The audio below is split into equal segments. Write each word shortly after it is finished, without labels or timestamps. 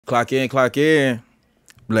Clock in, clock in.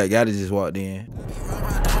 Black Gotti just walked in.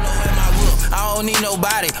 I don't need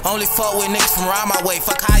nobody, only fuck with niggas from around my way.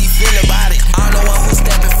 Fuck how you feel about it. I'm the one who's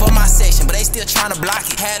stepping for my section, but they still trying to block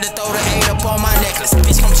it. Had to throw the hate up on my necklace,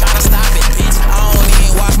 bitch, I'm trying to stop it, bitch. I don't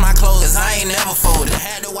even wash my clothes, cause I ain't never folded.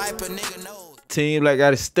 Had to wipe a nigga nose. Team Black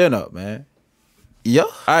Gotti stand up, man. Yo.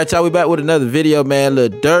 Alright, y'all, we back with another video, man. Lil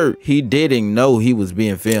Durk, he didn't know he was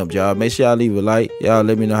being filmed, y'all. Make sure y'all leave a like. Y'all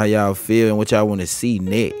let me know how y'all feel and what y'all want to see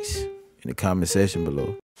next in the comment section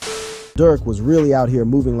below. Durk was really out here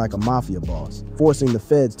moving like a mafia boss, forcing the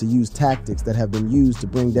feds to use tactics that have been used to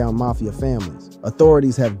bring down mafia families.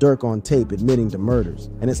 Authorities have Durk on tape admitting to murders,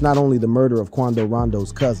 and it's not only the murder of Quando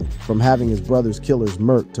Rondo's cousin. From having his brother's killers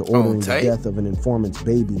murked to ordering the death of an informant's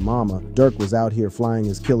baby mama, Durk was out here flying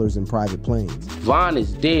his killers in private planes. Vaughn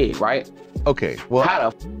is dead, right? Okay, well, how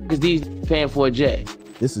the f is these paying for a jet?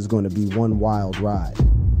 This is going to be one wild ride.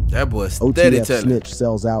 That boy steady OTF telling. snitch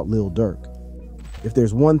sells out Lil Durk. If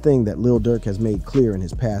there's one thing that Lil Durk has made clear in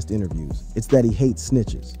his past interviews, it's that he hates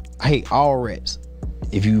snitches. I hate all rats.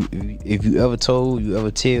 If you ever told, you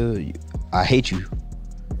ever tell, I hate you,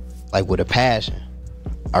 like with a passion.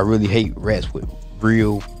 I really hate rats with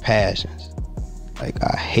real passions. Like,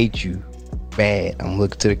 I hate you bad. I'm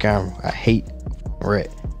looking to the camera. I hate rat.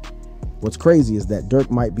 What's crazy is that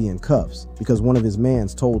Durk might be in cuffs because one of his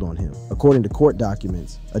mans told on him. According to court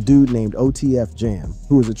documents, a dude named OTF Jam,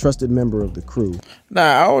 who is a trusted member of the crew.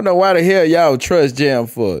 Nah, I don't know why the hell y'all trust Jam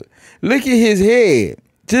for. Look at his head.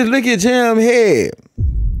 Just look at Jam's head.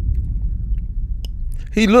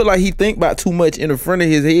 He look like he think about too much in the front of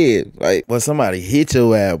his head. Like, boy, somebody hit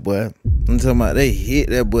your ass, boy. I'm talking about they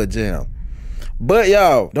hit that boy Jam. But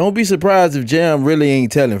y'all, don't be surprised if Jam really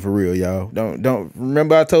ain't telling for real, y'all. Don't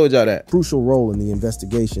remember I told y'all that. Crucial role in the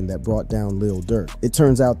investigation that brought down Lil Durk. It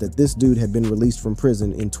turns out that this dude had been released from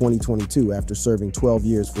prison in 2022 after serving 12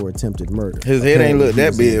 years for attempted murder. His head ain't look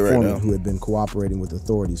that big right now. Who had been cooperating with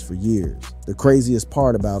authorities for years. The craziest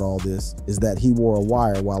part about all this is that he wore a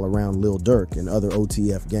wire while around Lil Durk and other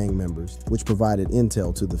OTF gang members, which provided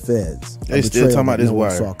intel to the feds. They still talking about this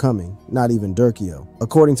wire. Saw coming, not even Durkio.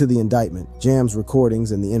 According to the indictment, Jam's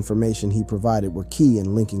recordings and the information he provided were key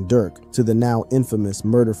in linking Durk to the now infamous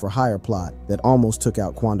murder for hire plot that almost took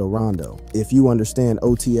out Quando Rondo. If you understand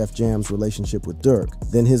OTF Jam's relationship with Durk,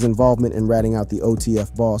 then his involvement in ratting out the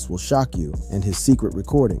OTF boss will shock you, and his secret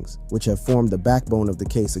recordings, which have formed the backbone of the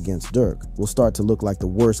case against Durk, will start to look like the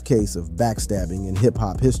worst case of backstabbing in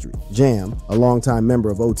hip-hop history. Jam, a longtime member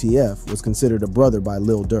of OTF, was considered a brother by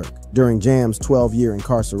Lil Durk. During Jam's 12-year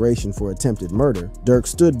incarceration for attempted murder, Durk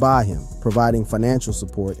stood by him, providing financial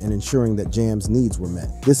support and ensuring that Jam's needs were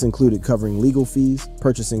met. This included covering legal fees,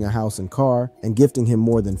 purchasing a house and car, and gifting him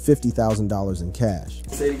more than $50,000 in cash.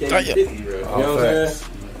 Say he gave you 50, bro. You know what I'm saying?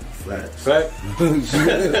 Fact.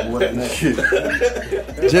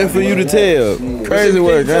 Just for you to tell. Crazy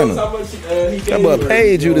work, ain't it? That boy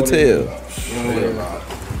paid you to tell.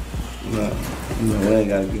 No, I ain't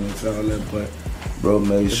gotta get into all that, but bro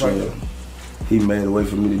made sure he made a way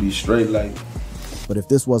for me to be straight, like. But if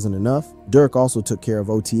this wasn't enough, Durk also took care of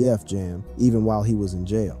OTF Jam, even while he was in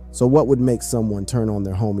jail. So what would make someone turn on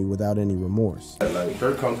their homie without any remorse? Like,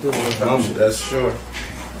 Durk come through with his that's sure.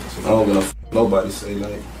 I don't give a nobody say,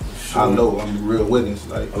 like, I know I'm a real witness.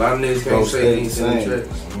 Like, a lot of niggas can't say he ain't seen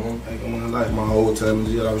tricks. Like, in my life, my whole time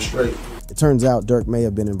in jail, I was straight. It turns out Durk may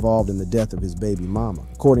have been involved in the death of his baby mama.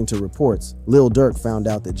 According to reports, Lil Durk found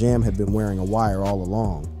out that Jam had been wearing a wire all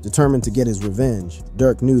along. Determined to get his revenge,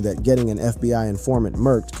 Durk knew that getting an FBI informant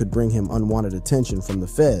murked could bring him unwanted attention from the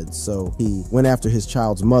feds, so he went after his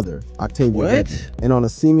child's mother, Octavia Redmond. And on a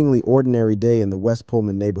seemingly ordinary day in the West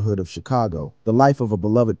Pullman neighborhood of Chicago, the life of a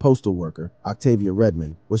beloved postal worker, Octavia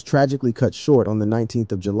Redmond, was tragically cut short on the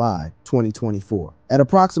 19th of July, 2024. At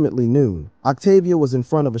approximately noon, Octavia was in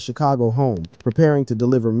front of a Chicago home, preparing to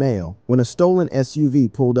deliver mail, when a stolen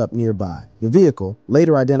SUV pulled up nearby. The vehicle,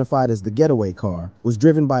 later identified as the getaway car, was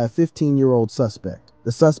driven by a 15-year-old suspect.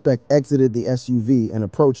 The suspect exited the SUV and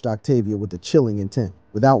approached Octavia with a chilling intent.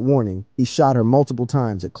 Without warning, he shot her multiple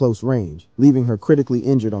times at close range, leaving her critically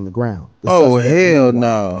injured on the ground. Oh, hell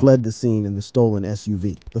no. Fled the scene in the stolen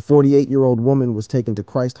SUV. The 48-year-old woman was taken to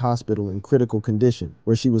Christ Hospital in critical condition,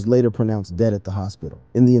 where she was later pronounced dead at the hospital.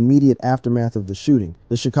 In the immediate aftermath of the shooting,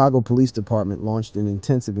 the Chicago Police Department launched an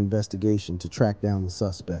intensive investigation to track down the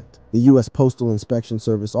suspect. The U.S. Postal Inspection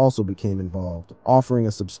Service also became involved, offering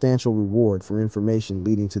a substantial reward for information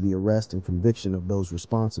leading to the arrest and conviction of those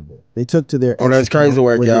responsible. They took to their that's crazy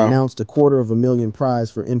work, where they y'all. announced a $250,000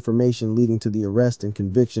 prize for information leading to the arrest and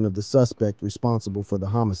conviction of the suspect responsible for the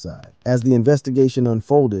homicide. As the investigation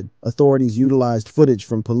unfolded, authorities utilized footage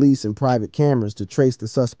from police and private cameras to trace the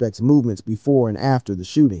suspect's movements before and after the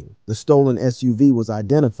shooting. The stolen SUV was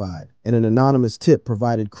identified, and an anonymous tip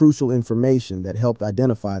provided crucial information that helped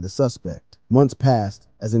identify the suspect. Months passed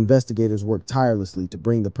as investigators worked tirelessly to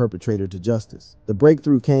bring the perpetrator to justice. The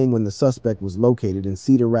breakthrough came when the suspect was located in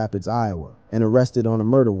Cedar Rapids, Iowa, and arrested on a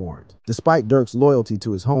murder warrant. Despite Durk's loyalty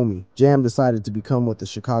to his homie, Jam decided to become what the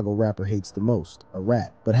Chicago rapper hates the most, a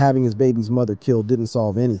rat. But having his baby's mother killed didn't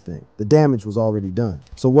solve anything. The damage was already done.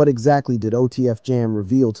 So what exactly did OTF Jam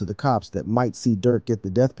reveal to the cops that might see Durk get the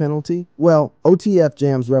death penalty? Well, OTF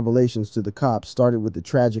Jam's revelations to the cops started with the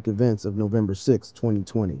tragic events of November 6,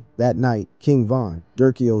 2020. That night, King Von,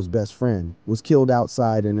 Durkio's best friend, was killed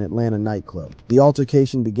outside an Atlanta nightclub. The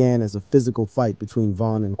altercation began as a physical fight between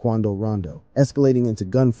Von and Quando Rondo, escalating into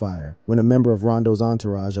gunfire when a member of Rondo's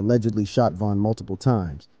entourage allegedly shot Von multiple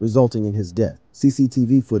times, resulting in his death.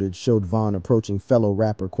 CCTV footage showed Von approaching fellow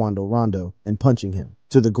rapper Quando Rondo and punching him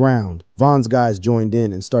to the ground. Von's guys joined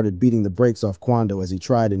in and started beating the brakes off Quando as he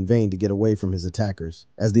tried in vain to get away from his attackers.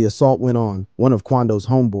 As the assault went on, one of Quando's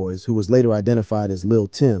homeboys, who was later identified as Lil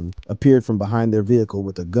Tim, appeared from behind their vehicle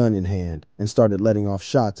with a gun in hand and started letting off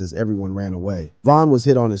shots as everyone ran away. Von was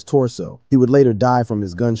hit on his torso. He would later die from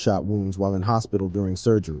his gunshot wounds while in hospital during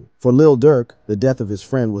surgery. For Lil Durk, the death of his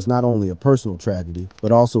friend was not only a personal tragedy,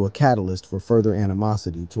 but also a catalyst for further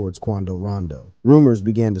animosity towards Quando Rondo. Rumors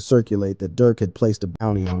began to circulate that Durk had placed a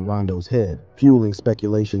bounty on Rondo's head, fueling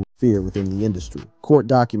speculation and fear within the industry. Court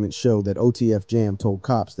documents show that OTF Jam told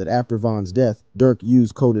cops that after Von's death, Durk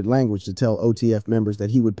used coded language to tell OTF members that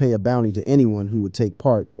he would pay a bounty to anyone who would take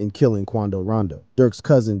part in killing Quando Rondo. Durk's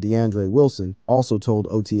cousin, DeAndre Wilson, also told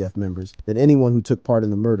OTF members that anyone who took part in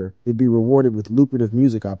the murder would be rewarded with lucrative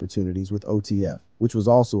music opportunities with OTF, which was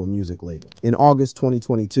also a music label. In August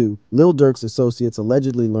 2022, Lil Durk's associates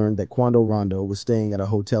allegedly learned that Quando Rondo was staying at a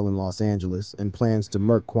hotel in Los Angeles and plans to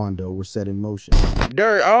murk Quando were set in motion.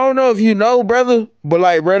 Durk, I don't know if you know, brother, but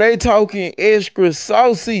like, bro, they talking extra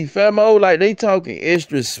saucy, famo. Like, they talking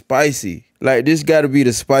extra spicy. Like, this gotta be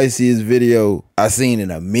the spiciest video I seen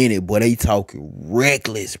in a minute, boy. They talking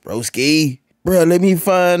reckless, broski. Bro, let me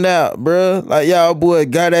find out, bro. Like, y'all boy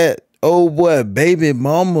got that old boy baby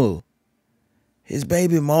mama. His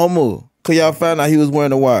baby mama. Cause y'all found out he was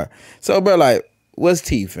wearing a wire. So, bro, like, what's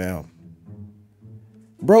T, fam?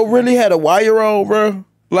 Bro really had a wire on, bro.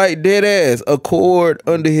 Like, dead ass, a cord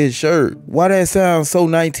under his shirt. Why that sounds so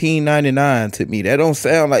 1999 to me? That don't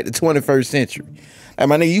sound like the 21st century. Like,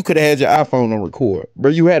 my nigga, you could have had your iPhone on record.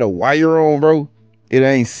 Bro, you had a wire on, bro? It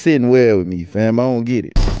ain't sitting well with me, fam. I don't get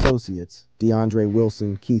it. Associates, DeAndre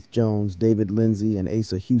Wilson, Keith Jones, David Lindsay, and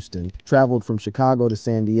Asa Houston, traveled from Chicago to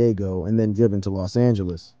San Diego and then driven to Los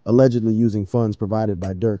Angeles, allegedly using funds provided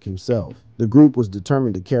by Durk himself. The group was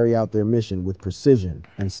determined to carry out their mission with precision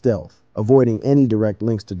and stealth, avoiding any direct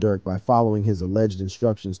links to Durk by following his alleged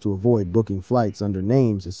instructions to avoid booking flights under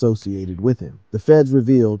names associated with him. The feds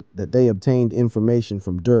revealed that they obtained information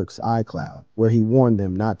from Durk's iCloud, where he warned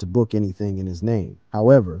them not to book anything in his name.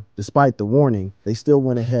 However, despite the warning, they still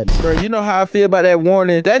went ahead. Bro, you know how I feel about that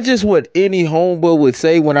warning? That's just what any homeboy would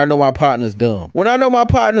say when I know my partner's dumb. When I know my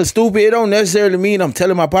partner's stupid, it don't necessarily mean I'm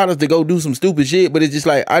telling my partners to go do some stupid shit, but it's just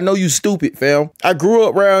like, I know you stupid, fam. I grew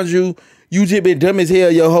up around you. You just been dumb as hell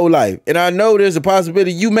your whole life. And I know there's a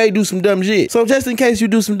possibility you may do some dumb shit. So just in case you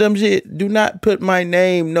do some dumb shit, do not put my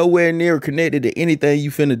name nowhere near connected to anything you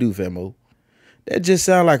finna do, famo. That just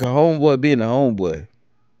sound like a homeboy being a homeboy.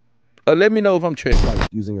 Let me know if I'm tripping.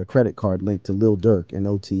 Using a credit card linked to Lil Durk and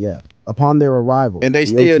OTF. Upon their arrival, and they the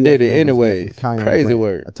still OTF did it members anyways. met with Kion Crazy Grant,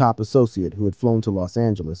 word. a top associate who had flown to Los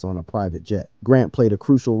Angeles on a private jet. Grant played a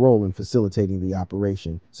crucial role in facilitating the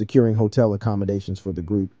operation, securing hotel accommodations for the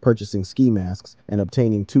group, purchasing ski masks, and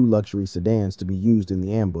obtaining 2 luxury sedans to be used in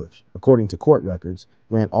the ambush. According to court records,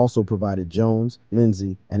 Grant also provided Jones,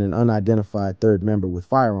 Lindsay, and an unidentified third member with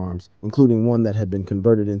firearms, including one that had been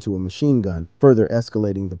converted into a machine gun, further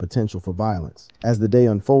escalating the potential for violence. As the day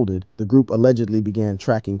unfolded, the group allegedly began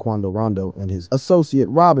tracking Quando Rondo and his associate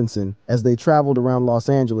Robinson as they traveled around Los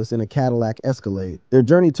Angeles in a Cadillac Escalade. Their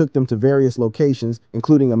journey took them to various locations,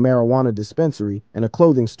 including a marijuana dispensary and a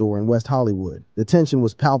clothing store in West Hollywood. The tension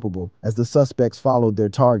was palpable as the suspects followed their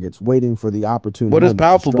targets, waiting for the opportune What does moment to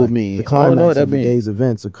palpable strike. mean? The I don't know climax what that of the means. day's event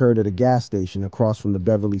events occurred at a gas station across from the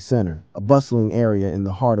Beverly Center, a bustling area in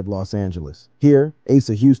the heart of Los Angeles. Here,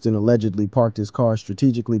 Asa Houston allegedly parked his car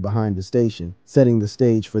strategically behind the station, setting the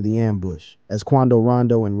stage for the ambush. As Quando,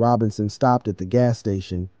 Rondo, and Robinson stopped at the gas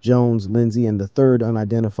station, Jones, Lindsay, and the third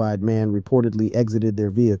unidentified man reportedly exited their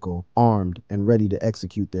vehicle, armed and ready to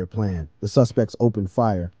execute their plan. The suspects opened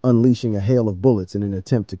fire, unleashing a hail of bullets in an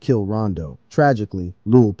attempt to kill Rondo. Tragically,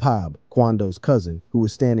 Lul Pab, Quando's cousin, who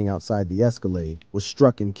was standing outside the Escalade, was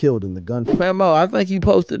struck and killed in the gunfight. Famo, I think you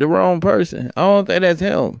posted the wrong person. I don't think that's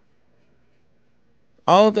him.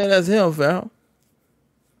 Fam.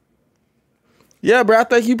 Yeah, bro, I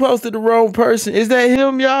think you posted the wrong person. Is that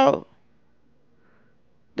him, y'all?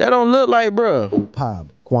 That don't look like bro. Pab,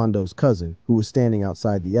 Quando's cousin, who was standing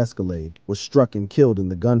outside the Escalade, was struck and killed in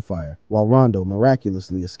the gunfire, while Rondo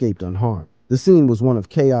miraculously escaped unharmed. The scene was one of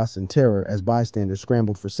chaos and terror as bystanders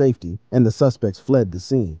scrambled for safety, and the suspects fled the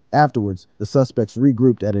scene. Afterwards, the suspects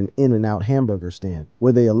regrouped at an In-N-Out hamburger stand,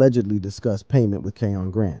 where they allegedly discussed payment with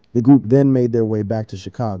Keon Grant. The group then made their way back to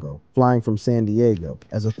Chicago, flying from San Diego,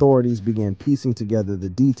 as authorities began piecing together the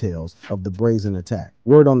details of the brazen attack.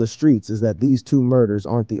 Word on the streets is that these two murders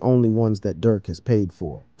aren't the only ones that Durk has paid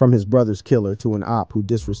for. From his brother's killer to an op who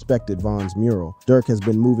disrespected Von's mural, Durk has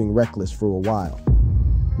been moving reckless for a while.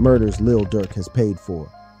 Murders Lil Durk has paid for.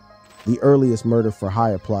 The earliest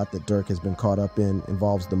murder-for-hire plot that Durk has been caught up in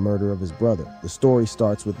involves the murder of his brother. The story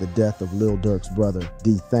starts with the death of Lil Durk's brother,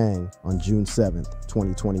 D Thang, on June 7th,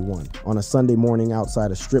 2021. On a Sunday morning outside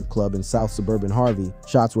a strip club in South Suburban Harvey,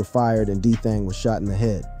 shots were fired and D Thang was shot in the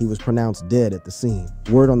head. He was pronounced dead at the scene.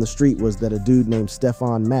 Word on the street was that a dude named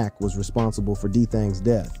Stefan Mack was responsible for D Thang's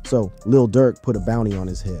death, so Lil Durk put a bounty on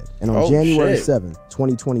his head. And on January 7th,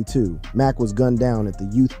 2022, Mack was gunned down at the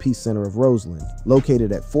Youth Peace Center of Roseland,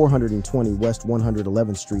 located at 420 West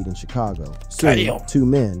 111th Street in Chicago. Soon, two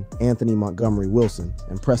men, Anthony Montgomery Wilson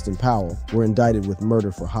and Preston Powell, were indicted with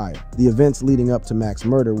murder for hire. The events leading up to Mack's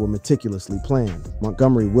murder were meticulously planned.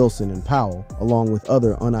 Montgomery Wilson and Powell, along with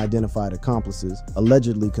other unidentified accomplices,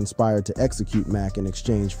 allegedly conspired to execute Mack in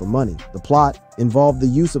exchange for money. The plot involved the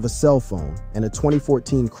use of a cell phone and a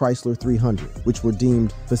 2014 Chrysler 300, which were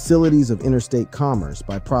deemed facilities of interstate commerce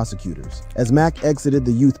by prosecutors. As Mack exited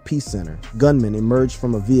the Youth Peace Center, gunmen emerged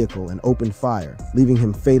from a vehicle and opened fire, leaving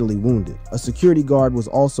him fatally wounded. A security guard was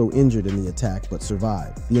also injured in the attack but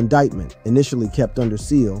survived. The indictment, initially kept under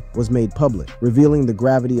seal, was made public, revealing the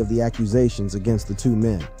gravity of the accusations against the two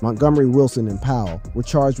men. Montgomery Wilson and Powell were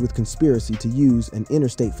charged with conspiracy to use an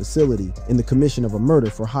interstate facility in the commission of a murder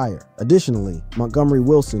for hire. Additionally, Montgomery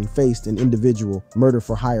Wilson faced an individual murder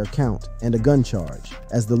for hire count and a gun charge.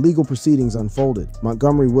 As the legal proceedings unfolded,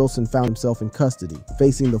 Montgomery Wilson found himself in custody,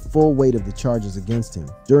 facing the full weight of the charges against him.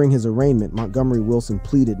 During his arraignment, Montgomery Wilson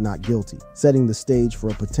pleaded not guilty, setting the stage for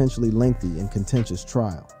a potentially lengthy and contentious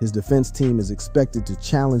trial. His defense team is expected to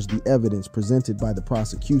challenge the evidence presented by the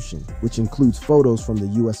prosecution, which includes photos from the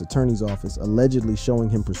U.S. Attorney's Office allegedly showing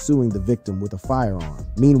him pursuing the victim with a firearm.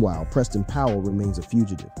 Meanwhile, Preston Powell remains a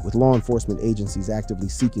fugitive, with law enforcement agencies actively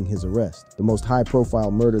seeking his arrest. The most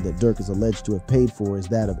high-profile murder that Durk is alleged to have paid for is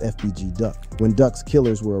that of FBG Duck. When Duck's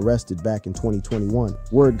killers were arrested back in 2021,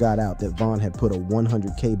 word got out that Von had put a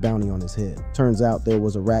 $100K bounty on his head. Turns out there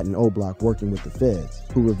was a rat in O-Block working with the feds,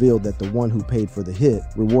 who revealed that the one who paid for the hit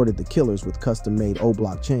rewarded the killers with custom-made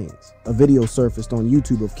O-Block chains. A video surfaced on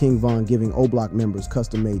YouTube of King Von giving O-Block members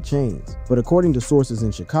custom-made chains. But according to sources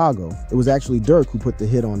in Chicago, it was actually Durk who put the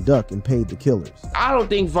hit on Duck and paid the killers. I don't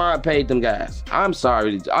think Von paid them guys. I'm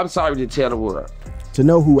sorry to tell the world. To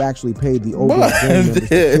know who actually paid the O-Block gang members to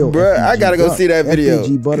kill bro, I gotta go see that video.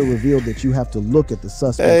 FBG Butter revealed that you have to look at the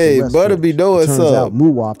suspects. Hey, Butter be doing something. Turns out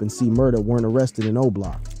Muwop and C Murder weren't arrested in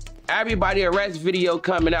O-Block. Everybody arrest video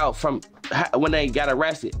coming out from when they got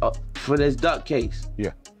arrested for this Duck case.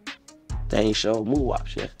 Yeah. They ain't show Muwop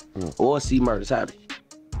shit. Or C Murder's happy.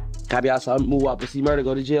 Have y'all saw Muwop and C Murder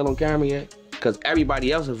go to jail on camera yet? Because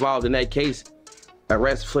everybody else involved in that case,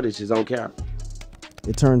 arrest footage is on camera.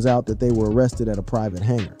 It turns out that they were arrested at a private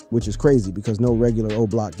hangar, which is crazy because no regular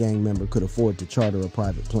O-Block gang member could afford to charter a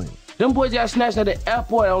private plane. Them boys got snatched at the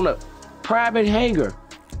airport on a private hangar.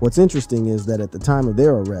 What's interesting is that at the time of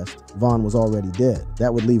their arrest, Von was already dead.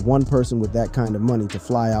 That would leave one person with that kind of money to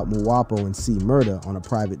fly out Muwapo and see Murder on a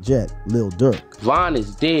private jet, Lil Durk. Von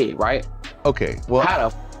is dead, right? Okay, well, how the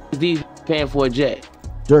f is these paying for a jet?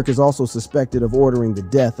 Durk is also suspected of ordering the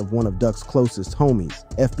death of one of Duck's closest homies,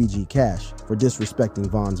 FBG Cash, for disrespecting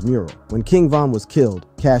Von's mural. When King Von was killed,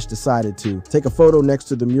 Cash decided to take a photo next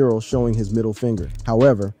to the mural showing his middle finger.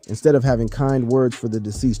 However, instead of having kind words for the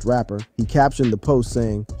deceased rapper, he captioned the post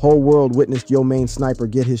saying, "Whole world witnessed yo main sniper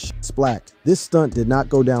get his shit splacked." This stunt did not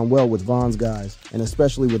go down well with Von's guys, and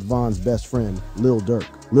especially with Von's best friend, Lil Durk.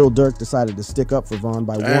 Lil Durk decided to stick up for Von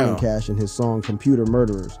by warning Cash in his song Computer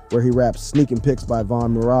Murderers, where he raps sneaking pics by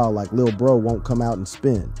Von Mural like Lil Bro won't come out and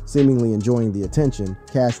spin. Seemingly enjoying the attention,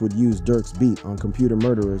 Cash would use Durk's beat on Computer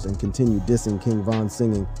Murderers and continue dissing King Von,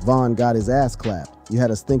 singing, "Von got his ass clapped. You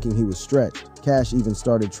had us thinking he was stretched." Cash even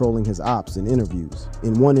started trolling his ops in interviews.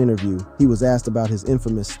 In one interview, he was asked about his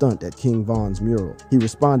infamous stunt at King Von's mural. He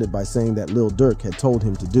responded by saying that Lil Durk had told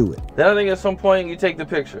him to do it. Then I think at some point you take the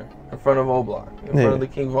picture in front of O-Block, in front of the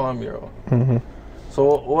King Von mural. So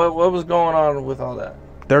what was going on with all that?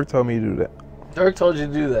 Durk told me to do that. Durk told you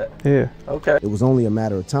to do that? Yeah. Okay. It was only a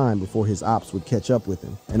matter of time before his ops would catch up with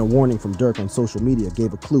him, and a warning from Durk on social media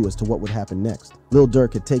gave a clue as to what would happen next. Lil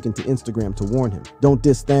Durk had taken to Instagram to warn him, "Don't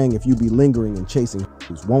diss Thang if you be lingering and chasing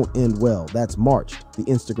who's won't end well. That's marched," the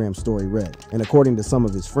Instagram story read. And according to some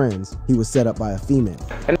of his friends, he was set up by a female.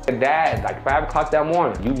 And dad, like 5 o'clock that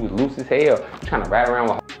morning, you was loose as hell, trying to ride around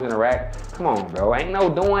with in a rack. Come on, bro, ain't no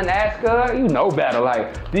doing that, cuz. You know better,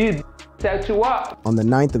 like, these set you up. On the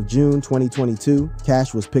 9th of June 2022,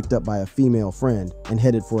 Cash was picked up by a female friend and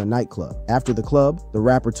headed for a nightclub. After the club, the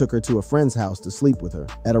rapper took her to a friend's house to sleep with her.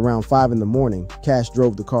 At around 5 in the morning, Cash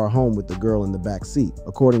drove the car home with the girl in the back seat.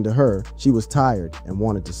 According to her, she was tired and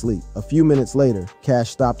wanted to sleep. A few minutes later,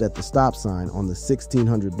 Cash stopped at the stop sign on the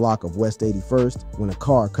 1600 block of West 81st when a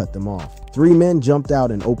car cut them off. 3 men jumped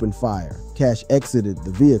out and opened fire. Cash exited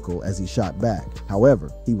the vehicle as he shot back. However,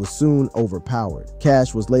 he was soon overpowered.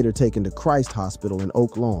 Cash was later taken to Christ Hospital in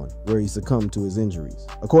Oak Lawn, where he succumbed to his injuries.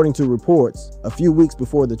 According to reports, a few weeks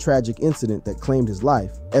before the tragic incident that claimed his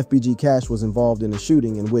life, FBG Cash was involved in a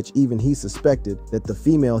shooting in which even he suspected that the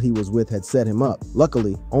female he was with had set him up.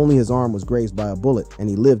 Luckily, only his arm was grazed by a bullet, and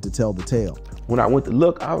he lived to tell the tale. When I went to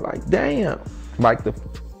look, I was like, damn. Like the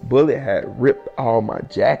bullet had ripped all my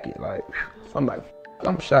jacket. Like, I'm like,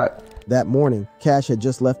 I'm shot. That morning, Cash had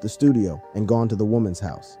just left the studio and gone to the woman's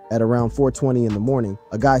house. At around 4:20 in the morning,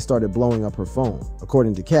 a guy started blowing up her phone.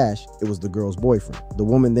 According to Cash, it was the girl's boyfriend. The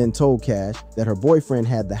woman then told Cash that her boyfriend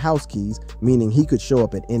had the house keys, meaning he could show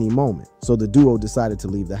up at any moment. So the duo decided to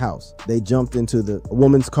leave the house. They jumped into the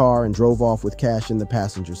woman's car and drove off with Cash in the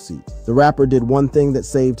passenger seat. The rapper did one thing that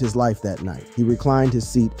saved his life that night. He reclined his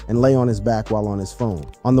seat and lay on his back while on his phone.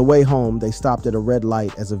 On the way home, they stopped at a red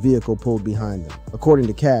light as a vehicle pulled behind them. According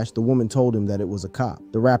to Cash, the woman told him that it was a cop.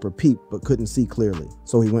 The rapper peeped but couldn't see clearly,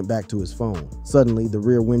 so he went back to his phone. Suddenly, the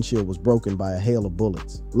rear windshield was broken by a hail of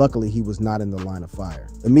bullets. Luckily, he was not in the line of fire.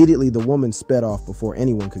 Immediately, the woman sped off before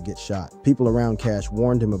anyone could get shot. People around Cash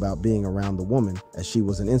warned him about being around the woman, as she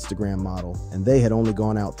was an Instagram model, and they had only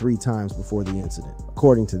gone out 3 times before the incident.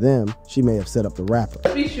 According to them, she may have set up the rapper.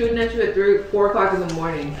 Be shooting at you at 3 or 4 o'clock in the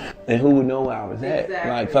morning. And who would know where I was at?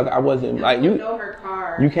 Exactly. Like, fuck, I wasn't, like, you know her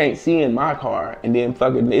car. You can't see in my car, and then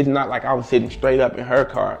fucking, it's not like I was sitting straight up in her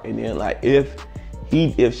car, and then like, if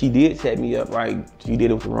she did set me up, like, she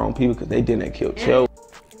did it with the wrong people, because they didn't kill Cho.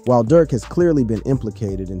 While Durk has clearly been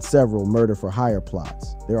implicated in several murder-for-hire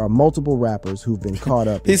plots, there are multiple rappers who've been caught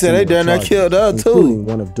up in He said they done that killed her too. Including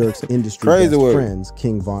one of Durk's industry Crazy best word. friends,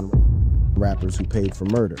 King Von, rappers who paid for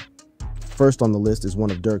murder. First on the list is one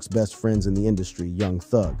of Durk's best friends in the industry, Young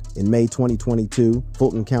Thug. In May 2022,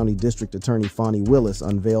 Fulton County District Attorney Fonnie Willis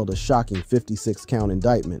unveiled a shocking 56-count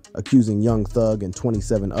indictment accusing Young Thug and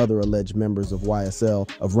 27 other alleged members of YSL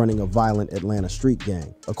of running a violent Atlanta street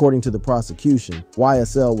gang. According to the prosecution,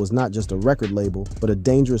 YSL was not just a record label, but a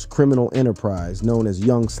dangerous criminal enterprise known as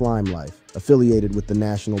Young Slime Life, affiliated with the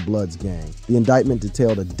National Bloods gang. The indictment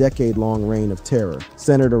detailed a decade-long reign of terror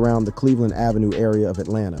centered around the Cleveland Avenue area of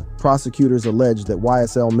Atlanta. Prosecutors alleged that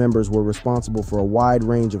YSL members were responsible for a wide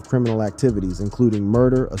range of criminal activities, including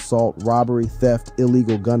murder, assault, robbery, theft,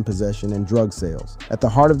 illegal gun possession, and drug sales. At the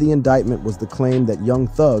heart of the indictment was the claim that Young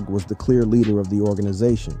Thug was the clear leader of the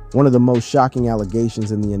organization. One of the most shocking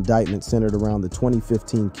allegations in the indictment centered around the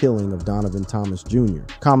 2015 killing of Donovan Thomas Jr.,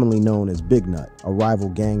 commonly known as Big Nut, a rival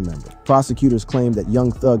gang member. Prosecutors claimed that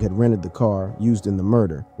Young Thug had rented the car used in the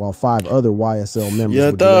murder, while 5 other YSL members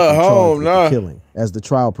were directly charged with the killing. As the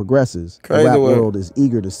trial progresses, the rap world is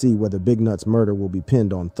eager to see whether Big Nut's murder will be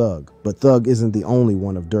pinned on Thug. But Thug isn't the only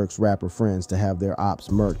one of Durk's rapper friends to have their ops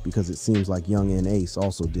murked, because it seems like Young and Ace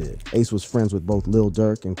also did. Ace was friends with both Lil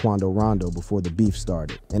Durk and Quando Rondo before the beef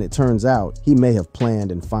started, and it turns out he may have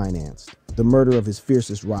planned and financed the murder of his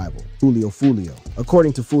fiercest rival, Fulio.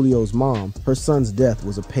 According to Fulio's mom, her son's death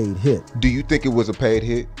was a paid hit. Do you think it was a paid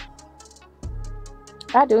hit?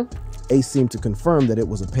 I do. Ace seemed to confirm that it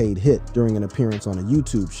was a paid hit during an appearance on a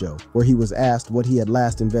YouTube show, where he was asked what he had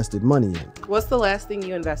last invested money in. What's the last thing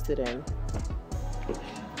you invested in?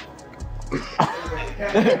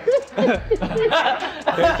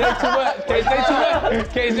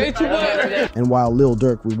 And while Lil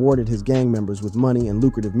Durk rewarded his gang members with money and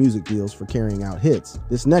lucrative music deals for carrying out hits,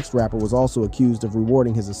 this next rapper was also accused of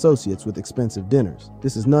rewarding his associates with expensive dinners.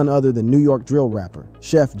 This is none other than New York drill rapper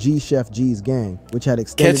Chef G's gang, which had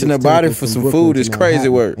extended catching a body for some food is crazy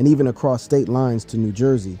work, and even across state lines to New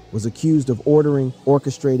Jersey, was accused of ordering,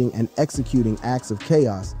 orchestrating, and executing acts of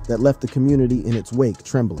chaos that left the community in its wake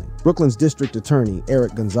trembling. Brooklyn's district attorney,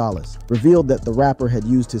 Eric Gonzalez, revealed that the rapper had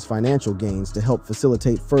used his financial gains to help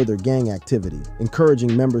facilitate further gang activity,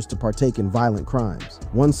 encouraging members to partake in violent crimes.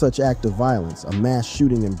 One such act of violence, a mass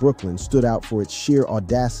shooting in Brooklyn, stood out for its sheer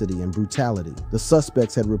audacity and brutality. The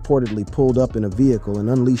suspects had reportedly pulled up in a vehicle and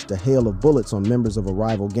unleashed a hail of bullets on members of a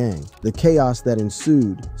rival gang. The chaos that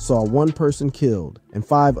ensued saw one person killed and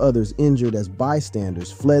 5 others injured as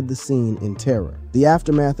bystanders fled the scene in terror. The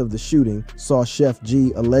aftermath of the shooting saw Chef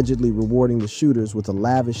G allegedly rewarding the shooters with a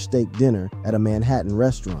lavish steak dinner at a Manhattan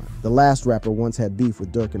restaurant. The last rapper once had beef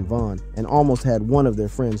with Durk and Von and almost had one of their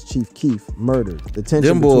friends, Chief Keef, murdered. The tension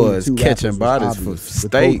them boys between the two catching bodies for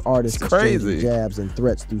steak. With both artists crazy jabs and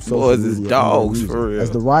threats through social media dogs for real.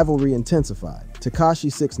 As the rivalry intensified,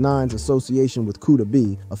 Tekashi 6ix9ine's association with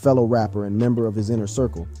Quando, a fellow rapper and member of his inner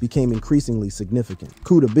circle, became increasingly significant.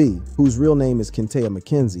 Quando, whose real name is Kintea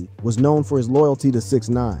McKenzie, was known for his loyalty to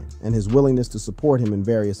 6ix9ine and his willingness to support him in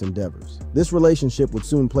various endeavors. This relationship would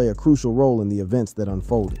soon play a crucial role in the events that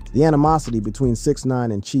unfolded. The animosity between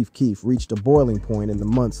 6ix9ine and Chief Keef reached a boiling point in the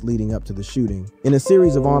months leading up to the shooting. In a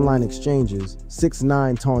series of online exchanges,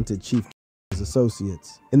 6ix9ine taunted Chief Keef's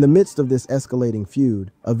associates. In the midst of this escalating feud,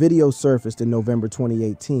 a video surfaced in November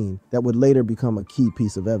 2018 that would later become a key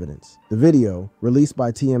piece of evidence. The video, released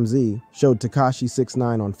by TMZ, showed Tekashi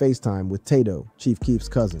 6ix9ine on FaceTime with Tato, Chief Keef's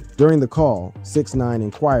cousin. During the call, 6ix9ine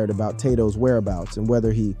inquired about Tato's whereabouts and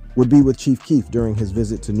whether he would be with Chief Keef during his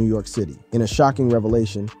visit to New York City. In a shocking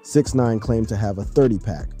revelation, 6ix9ine claimed to have a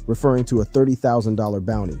 30-pack, referring to a $30,000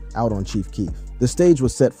 bounty out on Chief Keef. The stage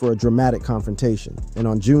was set for a dramatic confrontation, and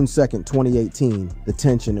on June 2nd, 2018, the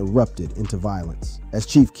tension erupted into violence. As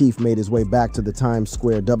Chief Keef made his way back to the Times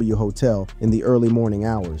Square W Hotel in the early morning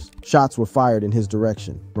hours, shots were fired in his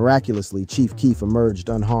direction. Miraculously, Chief Keef emerged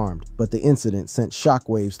unharmed, but the incident sent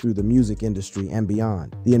shockwaves through the music industry and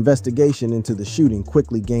beyond. The investigation into the shooting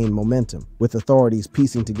quickly gained momentum, with authorities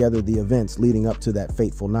piecing together the events leading up to that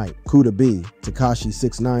fateful night. Quando, Tekashi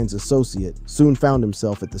 6ix9ine's associate, soon found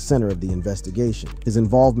himself at the center of the investigation. His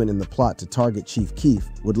involvement in the plot to target Chief Keef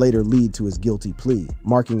would later lead to his guilty plea,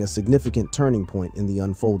 marking a significant turning point in the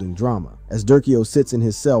unfolding drama. As Durkio sits in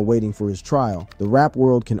his cell waiting for his trial, the rap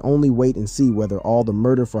world can only wait and see whether all the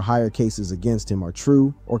murder-for-hire cases against him are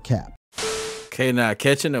true or cap. Okay, now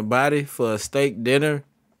catching a body for a steak dinner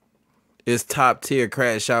is top-tier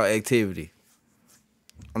crash out activity.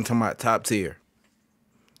 I'm talking about top tier.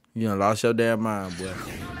 You done lost your damn mind, boy.